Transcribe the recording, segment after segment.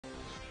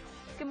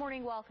Good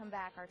morning, welcome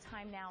back. Our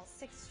time now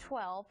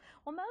 6:12.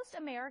 Well, most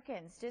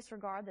Americans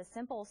disregard the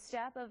simple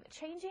step of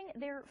changing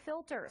their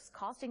filters,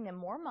 costing them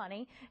more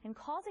money and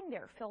causing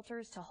their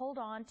filters to hold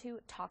on to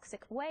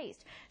toxic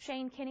waste.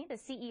 Shane Kinney, the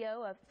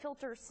CEO of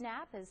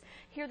FilterSnap, is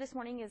here this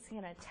morning, is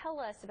going to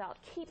tell us about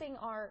keeping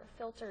our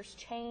filters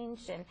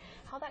changed and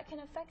how that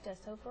can affect us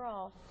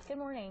overall. Good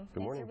morning.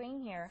 Good morning. Thanks for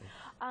being here.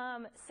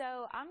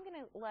 So I'm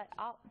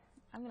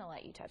going to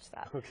let you touch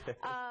that. Okay.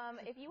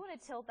 If you want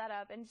to tilt that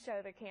up and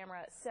show the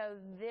camera. So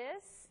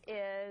this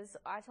is,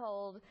 I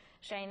told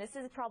Shane, this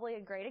is probably a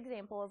great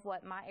example of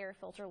what my air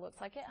filter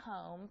looks like at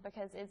home,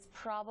 because it's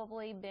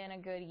probably been a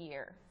good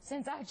year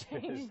since I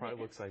changed it. It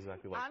probably looks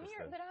exactly like this.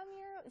 But I'm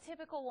your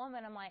typical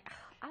woman. I'm like,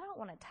 I don't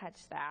want to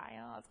touch that. You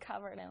know, it's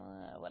covered in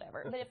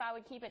whatever. But if I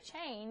would keep it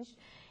changed,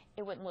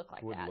 it wouldn't look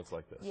like that. It wouldn't look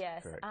like this.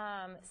 Yes. Correct.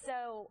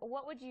 So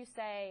what would you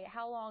say,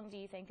 how long do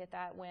you think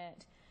that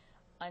went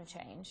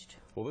unchanged?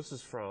 Well, this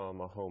is from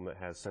a home that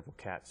has several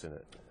cats in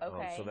it.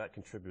 Okay. So that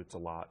contributes a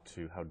lot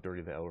to how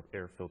dirty the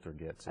air filter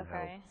gets and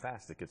how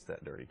fast it gets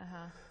that dirty.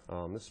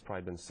 This has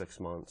probably been 6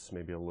 months,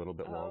 maybe a little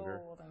bit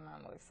longer. Oh, then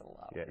that looks a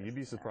lot. Yeah, you'd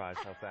be surprised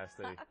how fast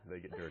they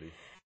get dirty.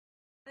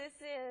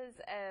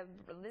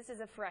 This is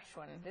a fresh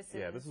one. This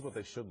is what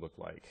they should look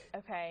like.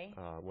 Okay.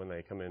 When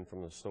they come in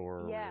from the store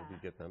or wherever you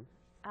get them.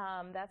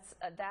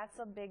 That's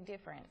a big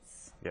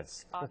difference.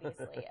 Yes.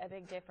 Obviously, a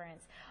big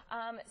difference.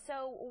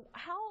 So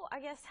how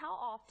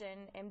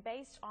often, and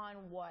based on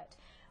what,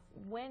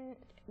 when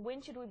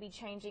should we be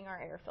changing our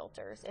air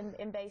filters,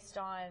 and based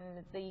on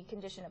the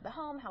condition of the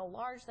home, how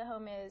large the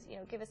home is, you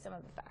know, give us some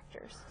of the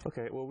factors.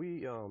 Okay, well,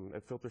 we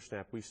at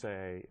FilterSnap, we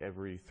say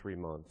every 3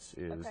 months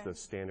is the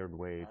standard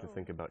way to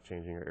think about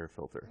changing your air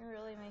filter. You're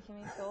really making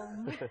me feel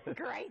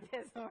great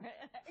this morning.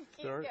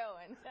 Keep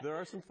going. There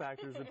are some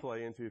factors that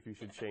play into if you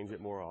should change it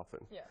more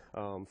often. Yeah.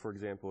 For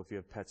example, if you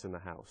have pets in the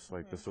house,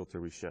 like the filter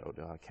we showed,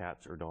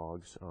 cats or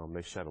dogs,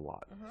 they shed a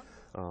lot.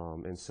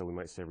 And so we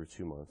might say every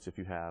 2 months. If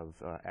you have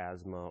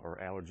asthma or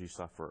allergy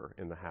sufferer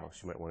in the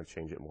house, you might want to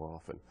change it more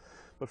often.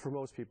 But for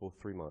most people,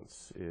 3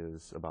 months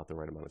is about the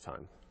right amount of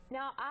time.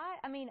 Now,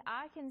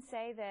 I can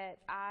say that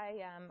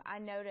I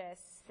notice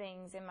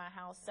things in my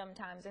house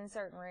sometimes in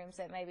certain rooms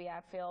that maybe I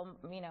feel,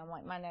 you know,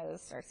 like my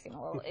nose starts getting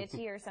a little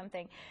itchy or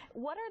something.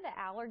 What are the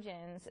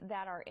allergens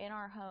that are in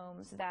our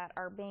homes that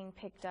are being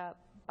picked up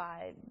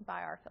by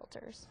our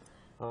filters?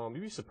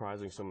 You'd be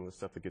surprising some of the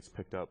stuff that gets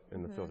picked up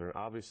in the filter.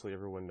 Obviously,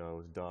 everyone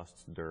knows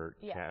dust, dirt,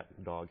 cat,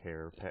 dog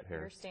hair, pet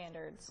hair. Your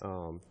standards.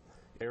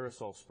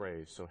 Aerosol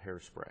sprays, so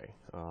hairspray,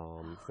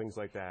 things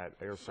like that,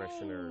 air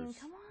fresheners,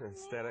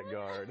 static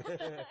guard,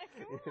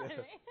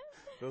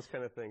 those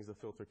kind of things the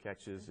filter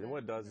catches. And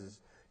what it does is,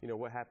 you know,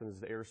 what happens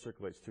is the air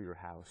circulates through your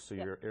house, so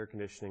your air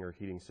conditioning or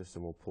heating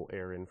system will pull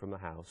air in from the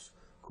house,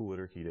 cool it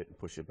or heat it, and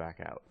push it back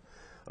out.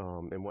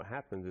 And what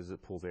happens is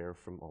it pulls air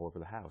from all over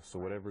the house, so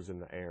whatever's in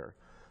the air.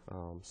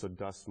 So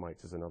dust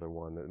mites is another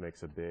one that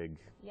makes a big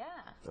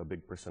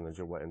percentage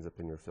of what ends up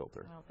in your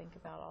filter. I'll think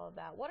about all of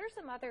that. What are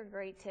some other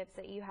great tips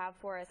that you have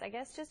for us, I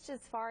guess, just as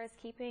far as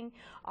keeping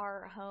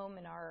our home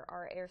and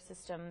our air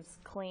systems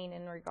clean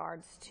in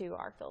regards to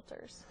our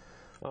filters?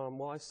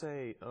 Well, I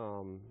say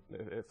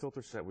at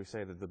FilterSnap, we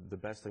say that the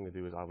best thing to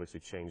do is obviously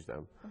change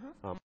them.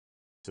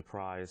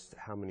 Surprised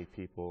how many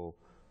people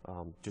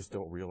just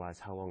don't realize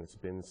how long it's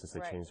been since they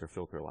changed their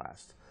filter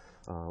last.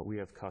 We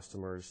have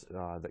customers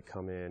that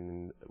come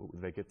in,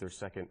 they get their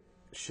second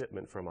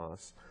shipment from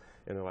us,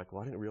 and they're like,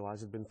 well, I didn't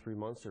realize it'd been 3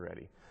 months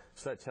already.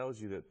 So that tells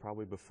you that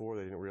probably before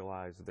they didn't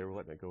realize that they were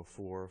letting it go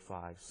 4,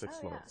 5,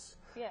 6 months.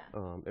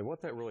 And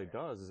what that really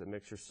does is it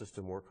makes your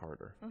system work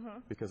harder,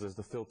 because as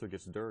the filter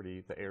gets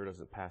dirty, the air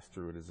doesn't pass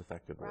through it as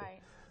effectively.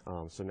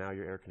 So now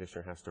your air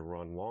conditioner has to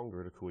run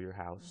longer to cool your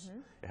house.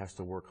 It has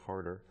to work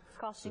harder. It's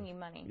costing you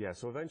money. Yeah,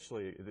 so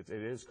eventually it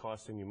is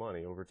costing you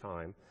money over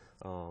time.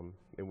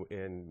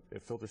 And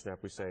at FilterSnap,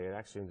 we say it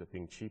actually ends up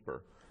being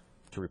cheaper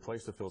to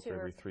replace the filter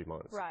every 3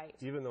 months.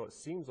 Even though it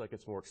seems like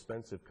it's more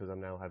expensive because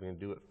I'm now having to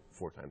do it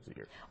 4 times a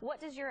year.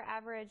 What does your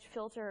average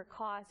filter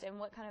cost, and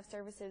what kind of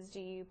services do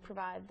you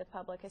provide the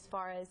public as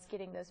far as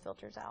getting those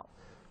filters out?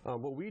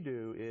 What we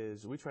do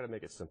is we try to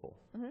make it simple.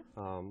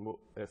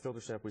 At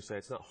FilterSnap, we say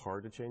it's not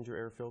hard to change your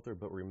air filter,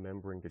 but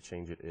remembering to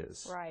change it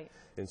is.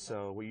 And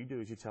so what you do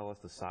is you tell us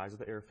the size of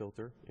the air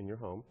filter in your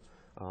home,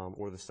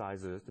 or the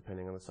size it is,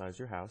 depending on the size of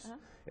your house,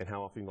 and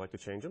how often you'd like to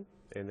change them,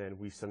 and then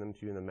we send them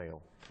to you in the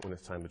mail when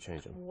it's time to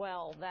change them.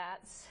 Well,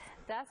 that's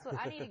what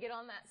I need to get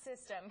on that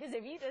system, because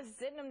if you just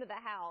send them to the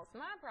house,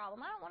 my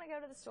problem, I don't want to go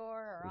to the store,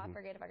 or I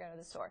forget if I go to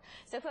the store.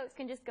 So folks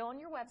can just go on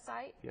your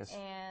website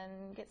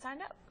and get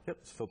signed up. Yep,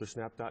 it's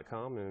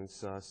FilterSnap.com, and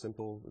it's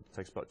simple. It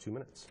takes about 2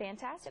 minutes.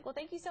 Fantastic. Well,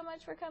 thank you so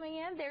much for coming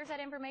in. There's that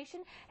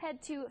information.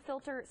 Head to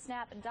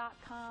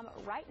FilterSnap.com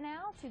right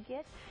now to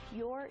get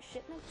your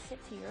shipment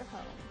sent to your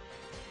home.